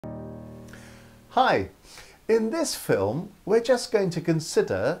Hi, in this film we're just going to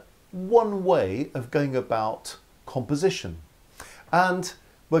consider one way of going about composition, and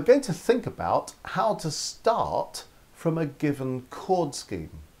we're going to think about how to start from a given chord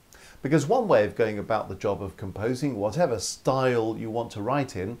scheme. Because one way of going about the job of composing, whatever style you want to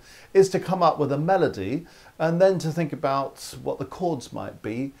write in, is to come up with a melody and then to think about what the chords might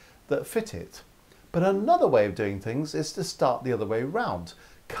be that fit it. But another way of doing things is to start the other way round.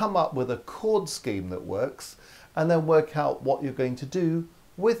 Come up with a chord scheme that works and then work out what you're going to do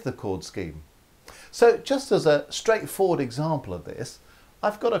with the chord scheme. So just as a straightforward example of this,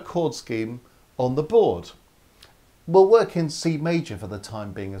 I've got a chord scheme on the board. We'll work in C major for the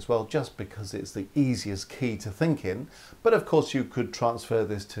time being as well, just because it's the easiest key to think in. But of course you could transfer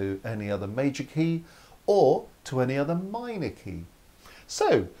this to any other major key or to any other minor key.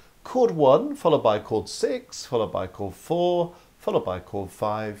 So chord 1 followed by chord 6, followed by chord 4, followed by chord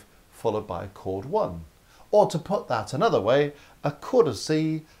 5, followed by chord 1. Or to put that another way, a chord of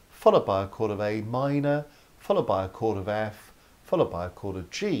C, followed by a chord of A minor, followed by a chord of F, followed by a chord of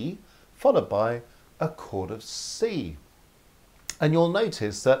G, followed by a chord of C. And you'll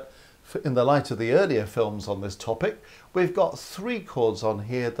notice that in the light of the earlier films on this topic, we've got 3 chords on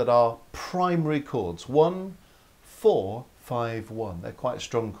here that are primary chords. 1, 4, 5, 1. They're quite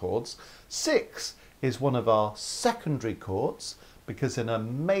strong chords. 6 is one of our secondary chords, because in a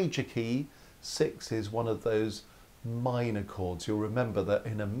major key, 6 is one of those minor chords. You'll remember that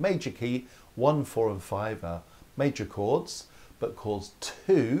in a major key, 1, 4 and 5 are major chords, but chords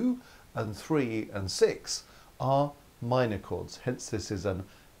 2 and 3 and 6 are minor chords. Hence this is an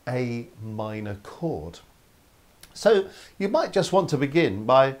A minor chord. So you might just want to begin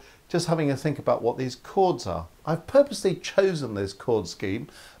by just having a think about what these chords are. I've purposely chosen this chord scheme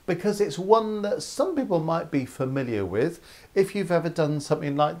because it's one that some people might be familiar with if you've ever done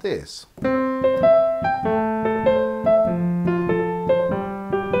something like this.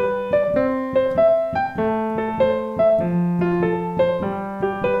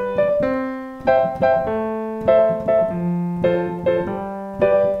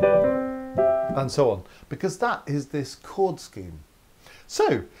 And so on, because that is this chord scheme.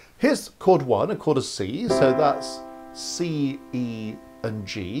 So here's chord 1, a chord of C, so that's C, E and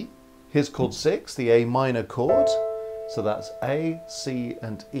G. Here's chord 6, the A minor chord, so that's A, C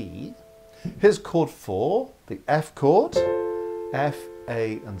and E. Here's chord 4, the F chord, F,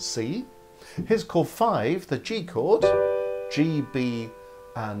 A and C. Here's chord 5, the G chord, G, B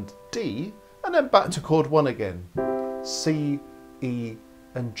and D, and then back to chord 1 again, C, E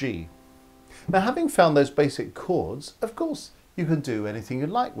and G. Now, having found those basic chords, of course, you can do anything you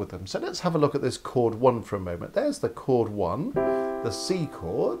like with them. So let's have a look at this chord 1 for a moment. There's the chord 1, the C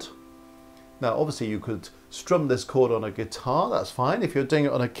chord. Now, obviously, you could strum this chord on a guitar. That's fine. If you're doing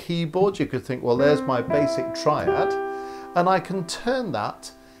it on a keyboard, you could think, well, there's my basic triad. And I can turn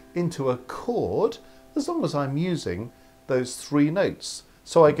that into a chord as long as I'm using those 3 notes.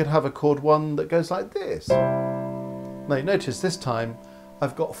 So I could have a chord 1 that goes like this. Now, you notice this time,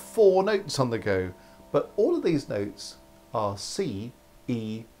 I've got 4 notes on the go, but all of these notes are C,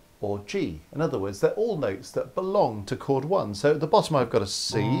 E or G. In other words, they're all notes that belong to chord 1. So at the bottom I've got a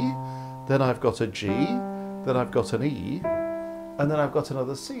C, then I've got a G, then I've got an E, and then I've got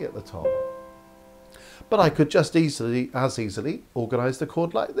another C at the top. But I could just as easily organise the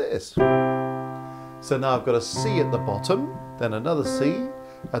chord like this. So now I've got a C at the bottom, then another C,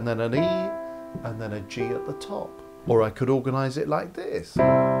 and then an E, and then a G at the top. Or I could organise it like this.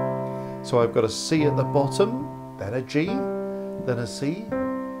 So I've got a C at the bottom, then a G, then a C,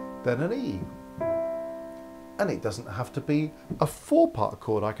 then an E. And it doesn't have to be a 4-part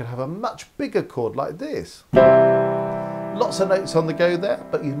chord. I could have a much bigger chord like this. Lots of notes on the go there,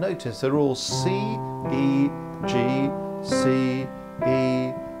 but you notice they're all C, E, G, C,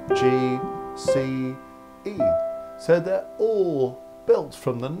 E, G, C, E. So they're all built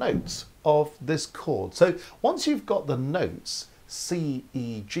from the notes of this chord. So once you've got the notes C,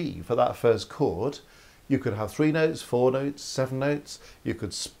 E, G for that first chord, you could have 3 notes, 4 notes, 7 notes. You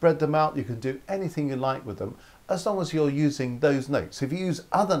could spread them out. You can do anything you like with them as long as you're using those notes. If you use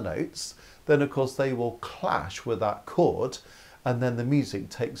other notes, then of course they will clash with that chord, and then the music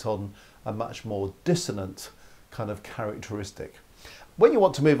takes on a much more dissonant kind of characteristic. When you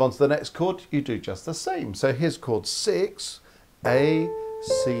want to move on to the next chord, you do just the same. So here's chord 6, A,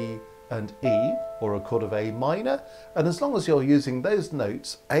 C and E, or a chord of A minor, and as long as you're using those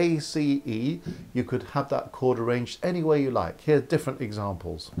notes A, C, E, you could have that chord arranged any way you like. Here are different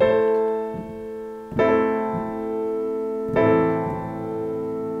examples.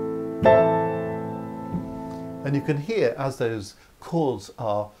 And you can hear as those chords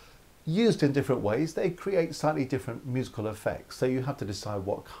are used in different ways, they create slightly different musical effects. So you have to decide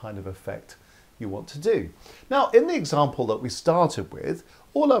what kind of effect you want to do. Now, in the example that we started with,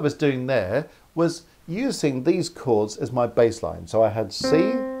 all I was doing there was using these chords as my bass line. So I had C,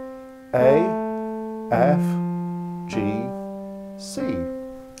 A, F, G, C.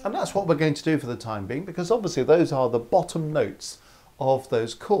 And that's what we're going to do for the time being, because obviously those are the bottom notes of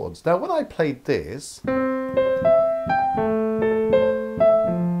those chords. Now, when I played this,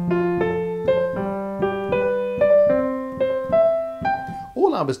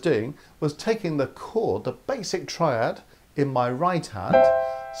 all I was doing was taking the chord, the basic triad, in my right hand.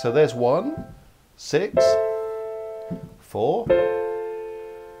 So there's 1, 6, 4,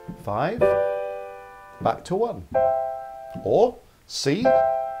 5, back to 1. Or C,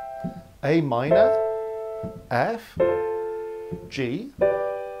 A minor, F, G,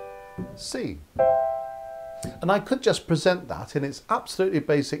 C. And I could just present that in its absolutely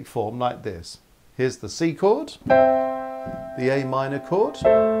basic form like this. Here's the C chord, the A minor chord,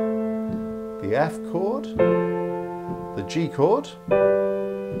 the F chord, the G chord,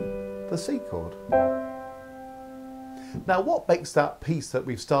 the C chord. Now, what makes that piece that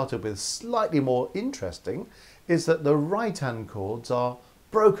we've started with slightly more interesting is that the right hand chords are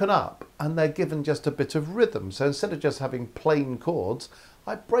broken up and they're given just a bit of rhythm. So instead of just having plain chords,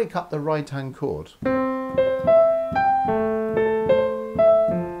 I break up the right hand chord.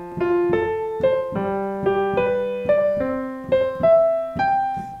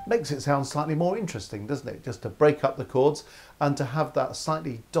 Makes it sound slightly more interesting, doesn't it? Just to break up the chords and to have that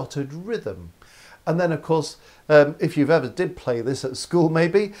slightly dotted rhythm. And then, of course, if you've ever did play this at school,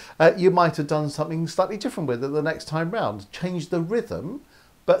 maybe, you might have done something slightly different with it the next time round. Change the rhythm,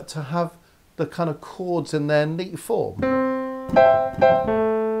 but to have the kind of chords in their neat form.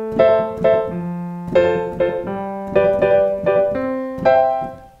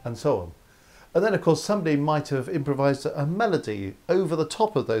 And so on. And then, of course, somebody might have improvised a melody over the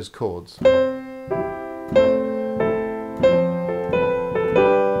top of those chords.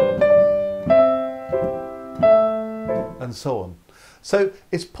 And so on. So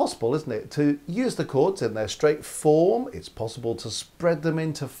it's possible, isn't it, to use the chords in their straight form. It's possible to spread them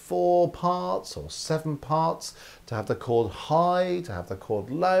into 4 parts or 7 parts, to have the chord high, to have the chord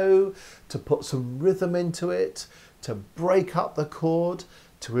low, to put some rhythm into it, to break up the chord,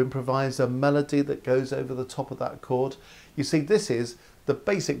 to improvise a melody that goes over the top of that chord. You see, this is the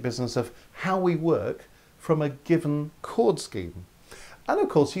basic business of how we work from a given chord scheme. And of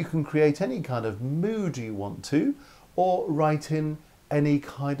course, you can create any kind of mood you want to, or write in any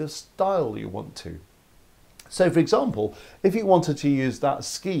kind of style you want to. So for example, if you wanted to use that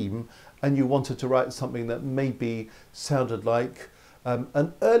scheme and you wanted to write something that maybe sounded like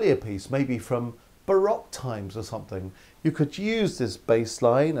an earlier piece, maybe from Baroque times or something, you could use this bass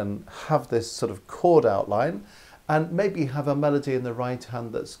line and have this sort of chord outline and maybe have a melody in the right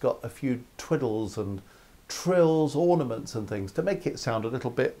hand that's got a few twiddles and trills, ornaments and things to make it sound a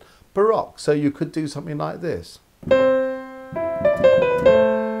little bit Baroque. So you could do something like this.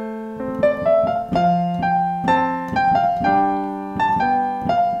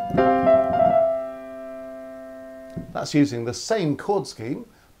 That's using the same chord scheme,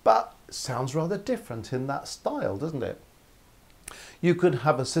 but sounds rather different in that style, doesn't it? You could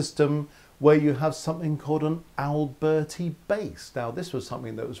have a system where you have something called an Alberti bass. Now, this was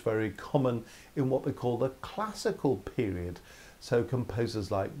something that was very common in what we call the classical period. So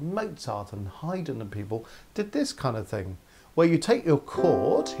composers like Mozart and Haydn and people did this kind of thing, where you take your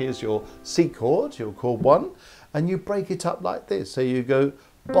chord, here's your C chord, your chord 1, and you break it up like this. So you go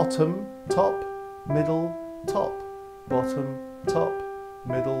bottom, top, middle, top, bottom, top,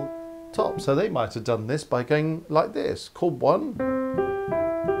 middle, top. So they might have done this by going like this. Chord 1,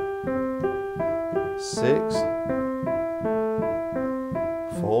 6,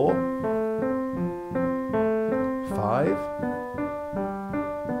 4, 5,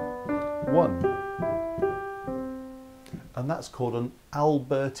 1. And that's called an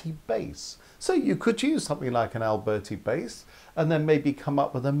Alberti bass. So you could use something like an Alberti bass and then maybe come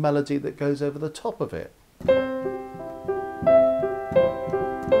up with a melody that goes over the top of it.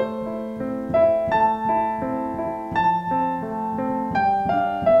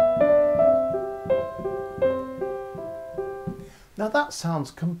 Now that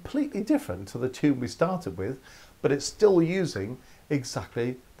sounds completely different to the tune we started with, but it's still using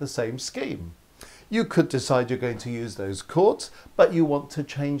exactly the same scheme. You could decide you're going to use those chords, but you want to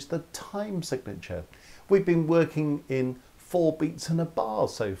change the time signature. We've been working in 4 beats in a bar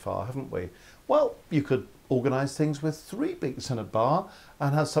so far, haven't we? Well, you could organise things with 3 beats in a bar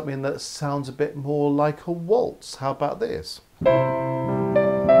and have something that sounds a bit more like a waltz. How about this?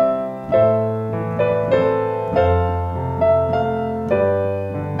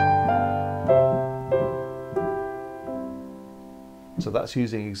 that's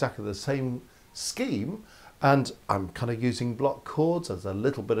using exactly the same scheme, and I'm kind of using block chords. There's a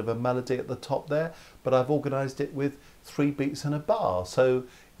little bit of a melody at the top there, but I've organised it with 3 beats and a bar. So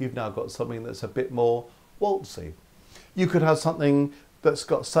you've now got something that's a bit more waltzy. You could have something that's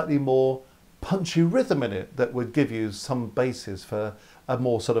got slightly more punchy rhythm in it that would give you some basis for a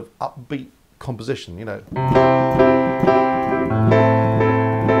more sort of upbeat composition, you know.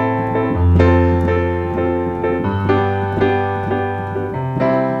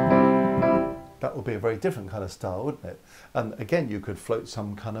 That would be a very different kind of style, wouldn't it? And again, you could float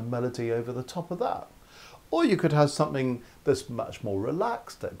some kind of melody over the top of that. Or you could have something that's much more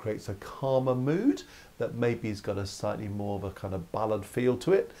relaxed, that creates a calmer mood, that maybe has got a slightly more of a kind of ballad feel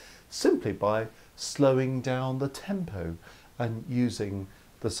to it, simply by slowing down the tempo and using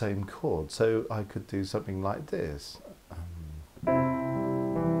the same chord. So I could do something like this.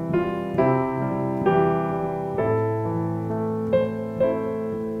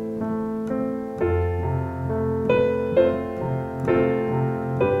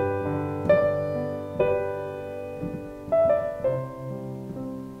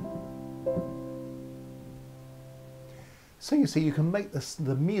 So you see, you can make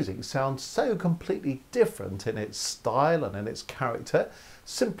the music sound so completely different in its style and in its character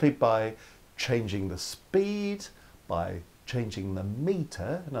simply by changing the speed, by changing the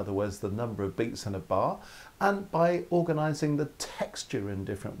metre, in other words, the number of beats in a bar, and by organising the texture in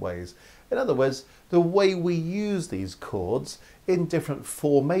different ways. In other words, the way we use these chords in different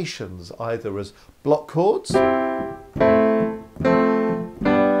formations, either as block chords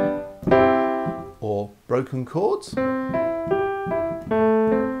or broken chords,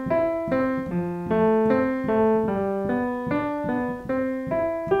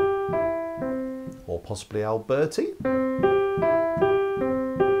 or possibly Alberti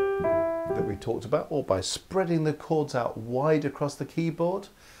that we talked about, or by spreading the chords out wide across the keyboard.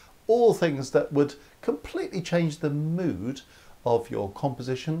 All things that would completely change the mood of your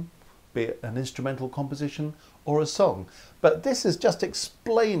composition, be it an instrumental composition or a song. But this is just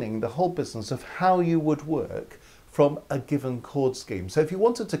explaining the whole business of how you would work from a given chord scheme. So if you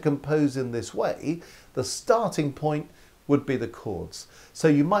wanted to compose in this way, the starting point would be the chords. So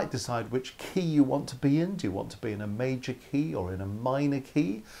you might decide which key you want to be in. Do you want to be in a major key or in a minor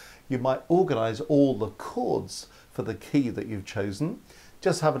key? You might organise all the chords for the key that you've chosen.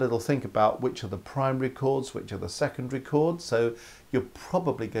 Just have a little think about which are the primary chords, which are the secondary chords. So you're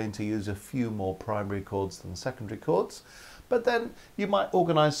probably going to use a few more primary chords than secondary chords. But then you might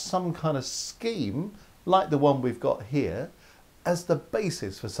organise some kind of scheme like the one we've got here as the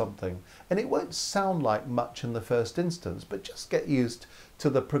basis for something. And it won't sound like much in the first instance, but just get used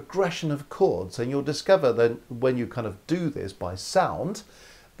to the progression of chords, and you'll discover then when you kind of do this by sound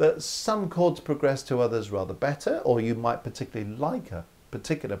that some chords progress to others rather better, or you might particularly like a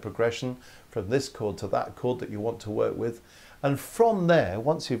particular progression from this chord to that chord that you want to work with. And from there,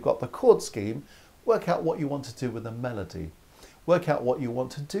 once you've got the chord scheme, work out what you want to do with the melody. Work out what you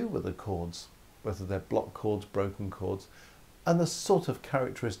want to do with the chords, whether they're block chords, broken chords, and the sort of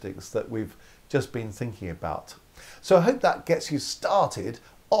characteristics that we've just been thinking about. So I hope that gets you started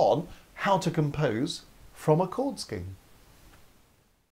on how to compose from a chord scheme.